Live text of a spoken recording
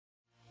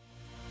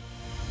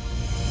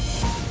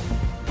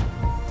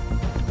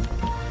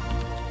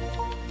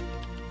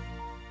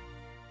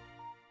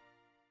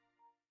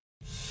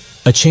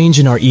A change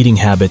in our eating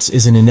habits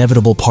is an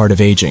inevitable part of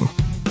aging.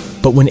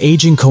 But when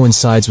aging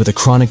coincides with a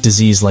chronic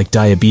disease like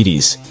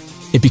diabetes,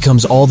 it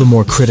becomes all the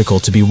more critical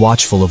to be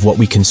watchful of what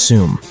we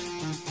consume.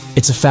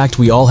 It's a fact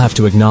we all have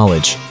to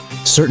acknowledge.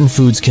 Certain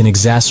foods can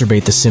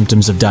exacerbate the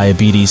symptoms of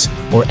diabetes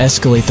or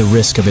escalate the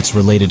risk of its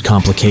related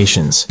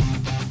complications.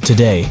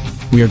 Today,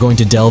 we are going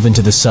to delve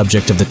into the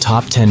subject of the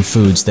top 10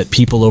 foods that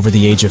people over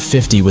the age of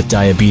 50 with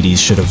diabetes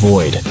should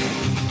avoid.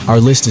 Our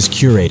list is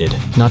curated,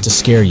 not to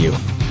scare you,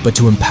 but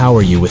to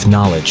empower you with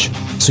knowledge,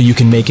 so you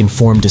can make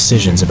informed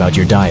decisions about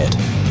your diet.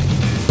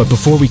 But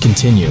before we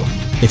continue,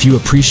 if you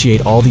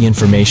appreciate all the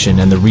information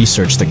and the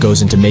research that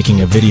goes into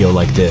making a video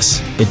like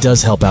this, it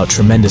does help out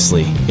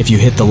tremendously if you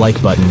hit the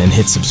like button and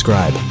hit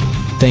subscribe.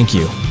 Thank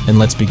you, and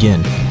let's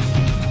begin.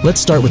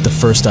 Let's start with the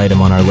first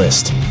item on our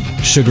list: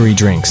 sugary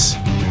drinks.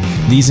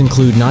 These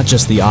include not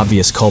just the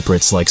obvious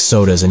culprits like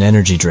sodas and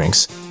energy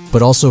drinks,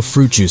 but also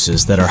fruit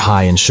juices that are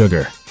high in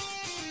sugar.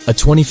 A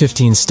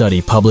 2015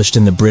 study published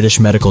in the British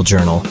Medical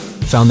Journal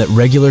found that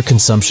regular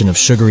consumption of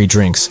sugary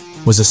drinks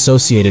was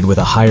associated with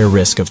a higher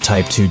risk of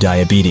type 2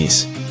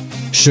 diabetes.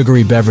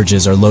 Sugary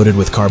beverages are loaded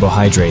with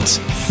carbohydrates,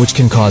 which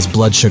can cause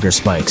blood sugar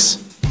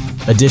spikes.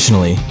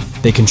 Additionally,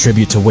 they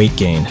contribute to weight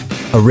gain,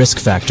 a risk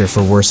factor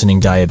for worsening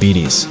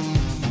diabetes.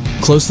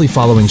 Closely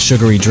following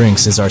sugary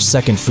drinks is our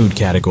second food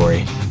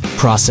category: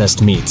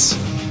 processed meats.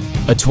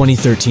 A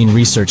 2013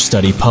 research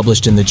study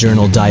published in the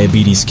journal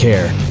Diabetes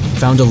Care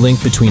found a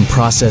link between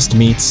processed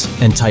meats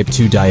and type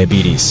 2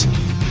 diabetes.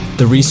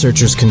 The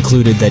researchers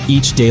concluded that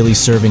each daily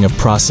serving of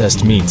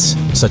processed meats,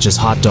 such as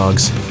hot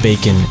dogs,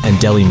 bacon, and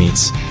deli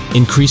meats,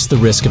 increased the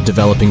risk of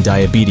developing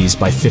diabetes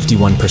by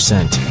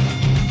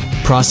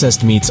 51%.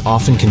 Processed meats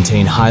often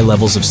contain high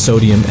levels of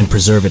sodium and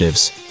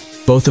preservatives,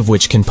 both of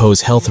which can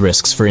pose health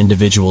risks for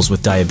individuals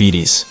with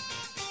diabetes.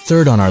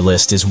 Third on our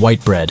list is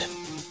white bread.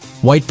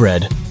 White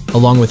bread,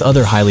 along with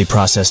other highly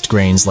processed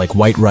grains like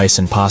white rice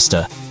and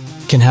pasta,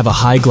 can have a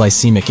high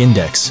glycemic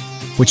index,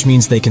 which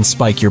means they can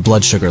spike your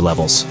blood sugar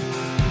levels.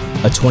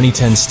 A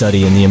 2010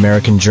 study in the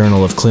American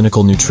Journal of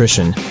Clinical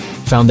Nutrition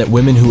found that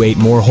women who ate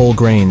more whole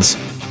grains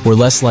were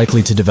less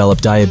likely to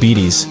develop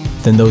diabetes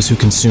than those who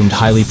consumed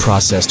highly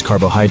processed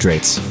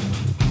carbohydrates.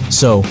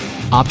 So,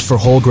 opt for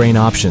whole grain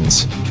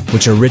options,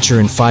 which are richer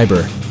in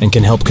fiber and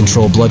can help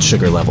control blood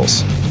sugar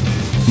levels.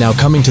 Now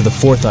coming to the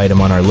fourth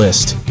item on our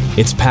list,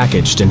 it's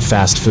packaged and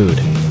fast food.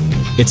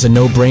 It's a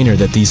no-brainer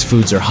that these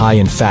foods are high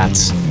in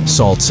fats,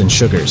 salts, and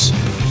sugars.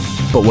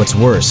 But what's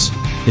worse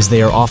is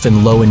they are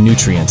often low in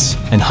nutrients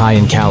and high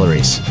in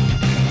calories.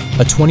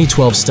 A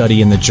 2012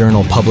 study in the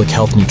journal Public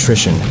Health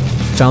Nutrition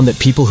found that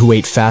people who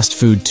ate fast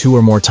food 2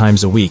 or more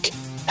times a week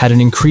had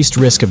an increased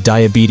risk of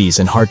diabetes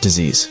and heart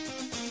disease.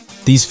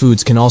 These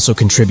foods can also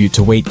contribute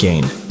to weight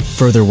gain,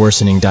 further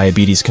worsening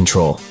diabetes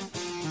control.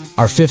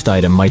 Our fifth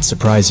item might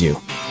surprise you.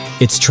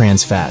 It's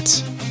trans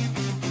fats.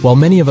 While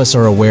many of us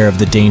are aware of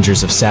the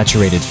dangers of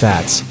saturated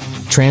fats,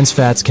 trans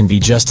fats can be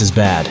just as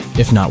bad,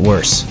 if not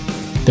worse.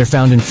 They're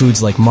found in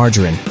foods like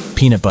margarine,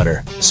 peanut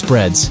butter,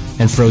 spreads,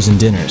 and frozen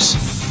dinners.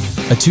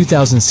 A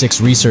 2006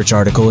 research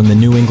article in the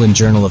New England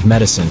Journal of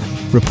Medicine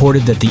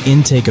reported that the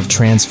intake of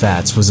trans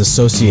fats was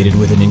associated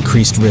with an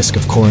increased risk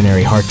of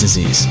coronary heart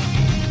disease.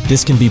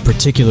 This can be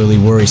particularly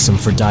worrisome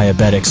for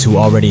diabetics who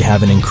already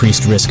have an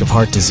increased risk of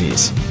heart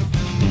disease.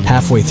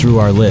 Halfway through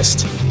our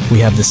list, we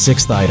have the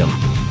sixth item: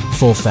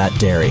 full-fat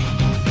dairy.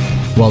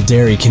 While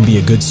dairy can be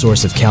a good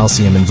source of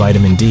calcium and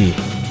vitamin D,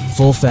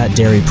 full-fat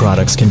dairy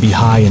products can be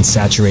high in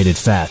saturated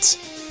fats,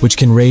 which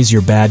can raise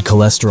your bad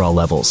cholesterol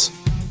levels.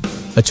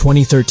 A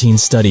 2013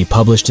 study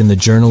published in the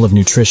Journal of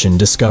Nutrition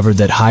discovered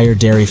that higher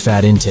dairy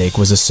fat intake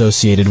was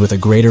associated with a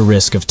greater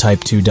risk of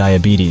type 2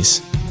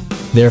 diabetes.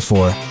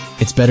 Therefore,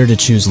 it's better to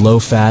choose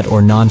low-fat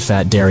or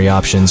non-fat dairy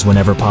options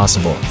whenever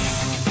possible.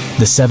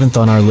 The seventh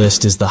on our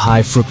list is the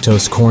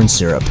high-fructose corn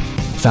syrup,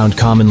 found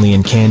commonly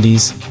in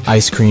candies,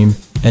 ice cream,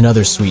 and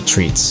other sweet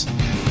treats.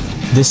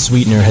 This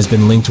sweetener has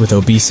been linked with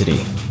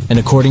obesity, and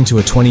according to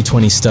a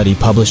 2020 study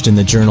published in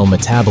the journal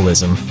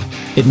Metabolism,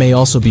 it may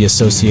also be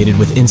associated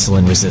with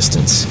insulin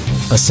resistance,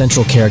 a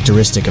central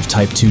characteristic of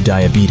type 2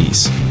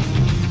 diabetes.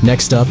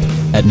 Next up,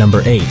 at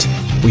number 8,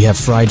 we have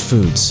fried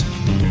foods.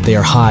 They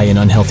are high in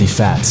unhealthy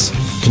fats,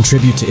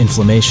 contribute to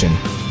inflammation,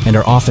 and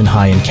are often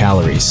high in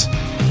calories.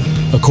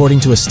 According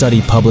to a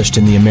study published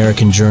in the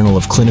American Journal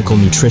of Clinical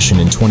Nutrition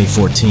in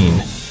 2014,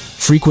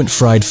 frequent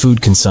fried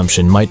food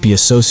consumption might be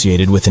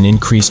associated with an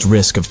increased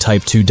risk of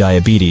type 2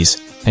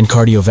 diabetes and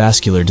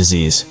cardiovascular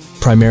disease,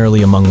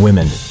 primarily among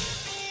women.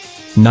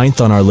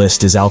 Ninth on our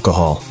list is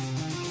alcohol.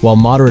 While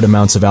moderate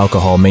amounts of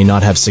alcohol may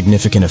not have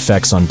significant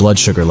effects on blood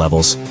sugar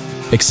levels,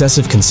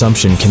 excessive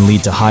consumption can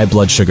lead to high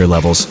blood sugar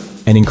levels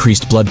and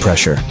increased blood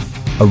pressure,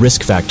 a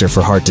risk factor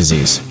for heart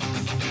disease.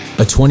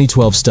 A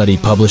 2012 study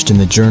published in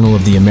the Journal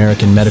of the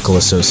American Medical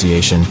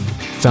Association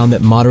found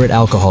that moderate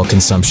alcohol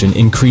consumption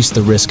increased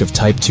the risk of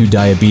type 2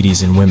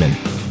 diabetes in women.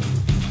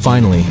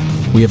 Finally,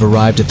 we have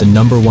arrived at the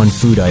number 1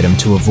 food item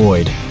to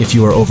avoid if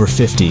you are over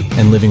 50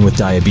 and living with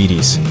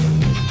diabetes.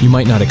 You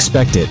might not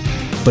expect it,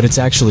 but it's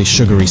actually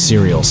sugary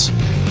cereals.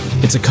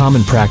 It's a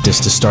common practice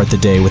to start the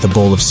day with a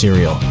bowl of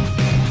cereal.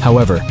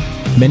 However,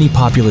 many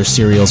popular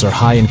cereals are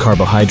high in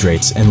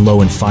carbohydrates and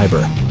low in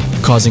fiber,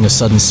 causing a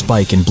sudden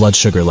spike in blood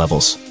sugar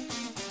levels.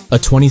 A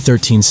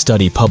 2013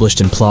 study published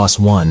in PLOS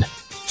ONE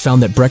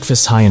found that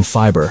breakfast high in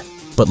fiber,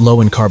 but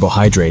low in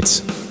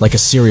carbohydrates, like a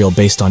cereal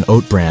based on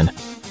oat bran,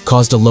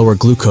 caused a lower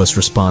glucose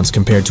response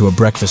compared to a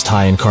breakfast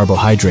high in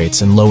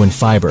carbohydrates and low in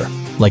fiber,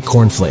 like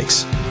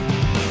cornflakes.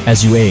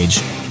 As you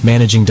age,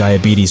 managing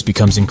diabetes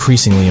becomes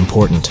increasingly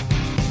important.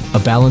 A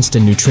balanced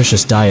and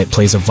nutritious diet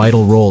plays a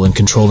vital role in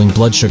controlling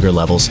blood sugar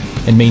levels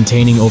and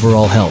maintaining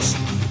overall health.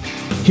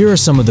 Here are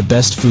some of the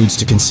best foods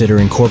to consider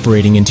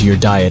incorporating into your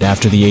diet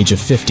after the age of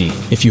 50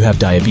 if you have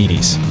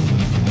diabetes.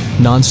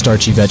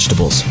 Non-starchy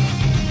vegetables.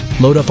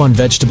 Load up on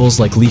vegetables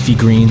like leafy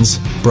greens,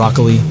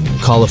 broccoli,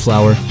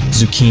 cauliflower,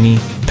 zucchini,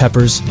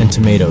 peppers, and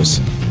tomatoes.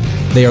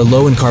 They are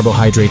low in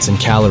carbohydrates and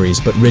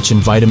calories, but rich in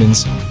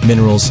vitamins,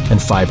 minerals,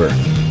 and fiber.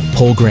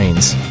 Whole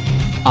grains.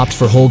 Opt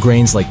for whole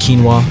grains like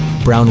quinoa,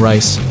 brown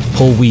rice,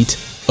 whole wheat,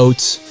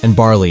 oats, and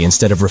barley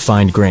instead of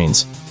refined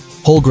grains.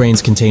 Whole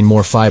grains contain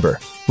more fiber,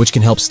 which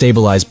can help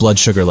stabilize blood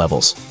sugar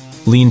levels.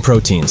 Lean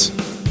proteins.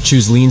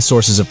 Choose lean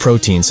sources of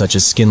protein such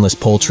as skinless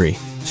poultry,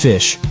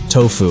 fish,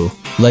 tofu,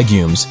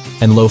 legumes,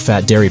 and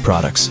low-fat dairy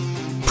products.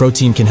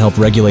 Protein can help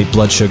regulate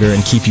blood sugar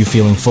and keep you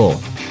feeling full.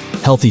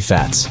 Healthy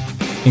fats.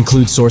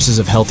 Include sources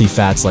of healthy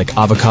fats like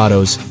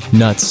avocados,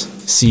 nuts,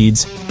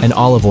 seeds, and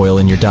olive oil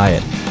in your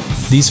diet.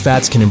 These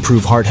fats can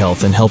improve heart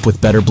health and help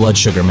with better blood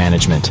sugar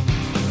management.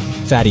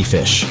 Fatty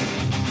fish.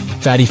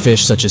 Fatty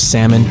fish such as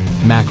salmon,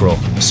 mackerel,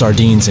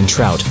 sardines, and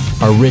trout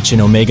are rich in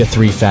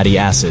omega-3 fatty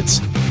acids,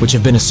 which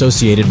have been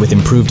associated with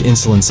improved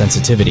insulin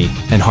sensitivity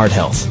and heart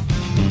health.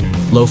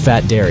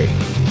 Low-fat dairy.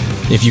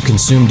 If you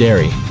consume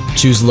dairy,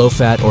 choose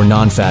low-fat or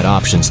non-fat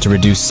options to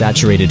reduce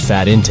saturated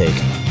fat intake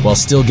while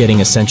still getting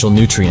essential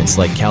nutrients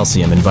like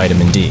calcium and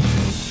vitamin D.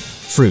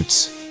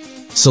 Fruits.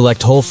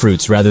 Select whole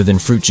fruits rather than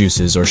fruit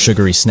juices or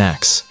sugary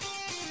snacks.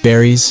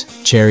 Berries,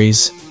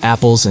 cherries,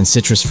 apples, and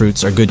citrus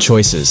fruits are good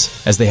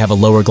choices as they have a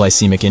lower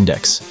glycemic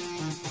index.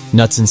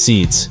 Nuts and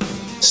seeds.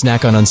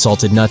 Snack on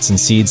unsalted nuts and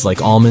seeds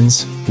like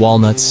almonds,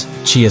 walnuts,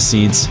 chia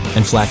seeds,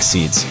 and flax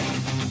seeds.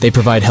 They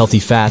provide healthy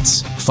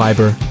fats,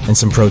 fiber, and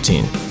some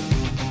protein.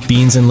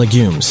 Beans and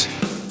legumes.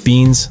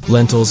 Beans,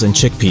 lentils, and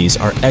chickpeas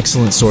are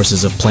excellent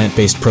sources of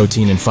plant-based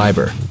protein and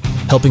fiber,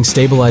 helping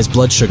stabilize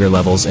blood sugar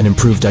levels and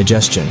improve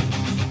digestion.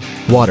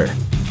 Water.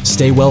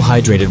 Stay well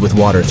hydrated with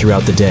water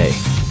throughout the day.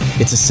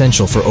 It's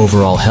essential for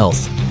overall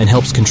health and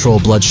helps control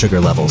blood sugar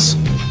levels.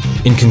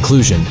 In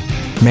conclusion,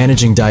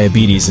 managing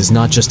diabetes is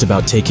not just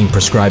about taking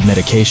prescribed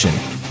medication.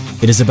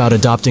 It is about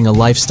adopting a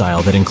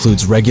lifestyle that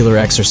includes regular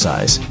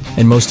exercise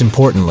and, most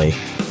importantly,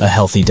 a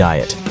healthy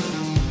diet.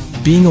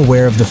 Being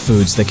aware of the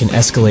foods that can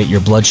escalate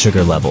your blood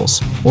sugar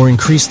levels or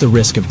increase the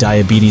risk of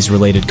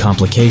diabetes-related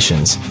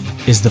complications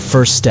is the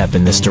first step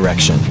in this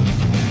direction.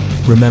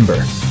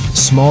 Remember,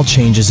 small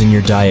changes in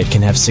your diet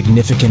can have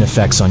significant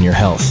effects on your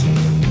health.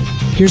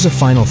 Here's a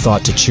final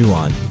thought to chew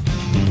on.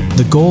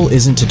 The goal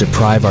isn't to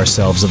deprive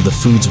ourselves of the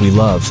foods we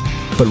love,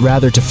 but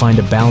rather to find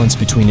a balance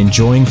between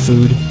enjoying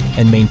food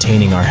and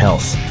maintaining our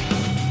health.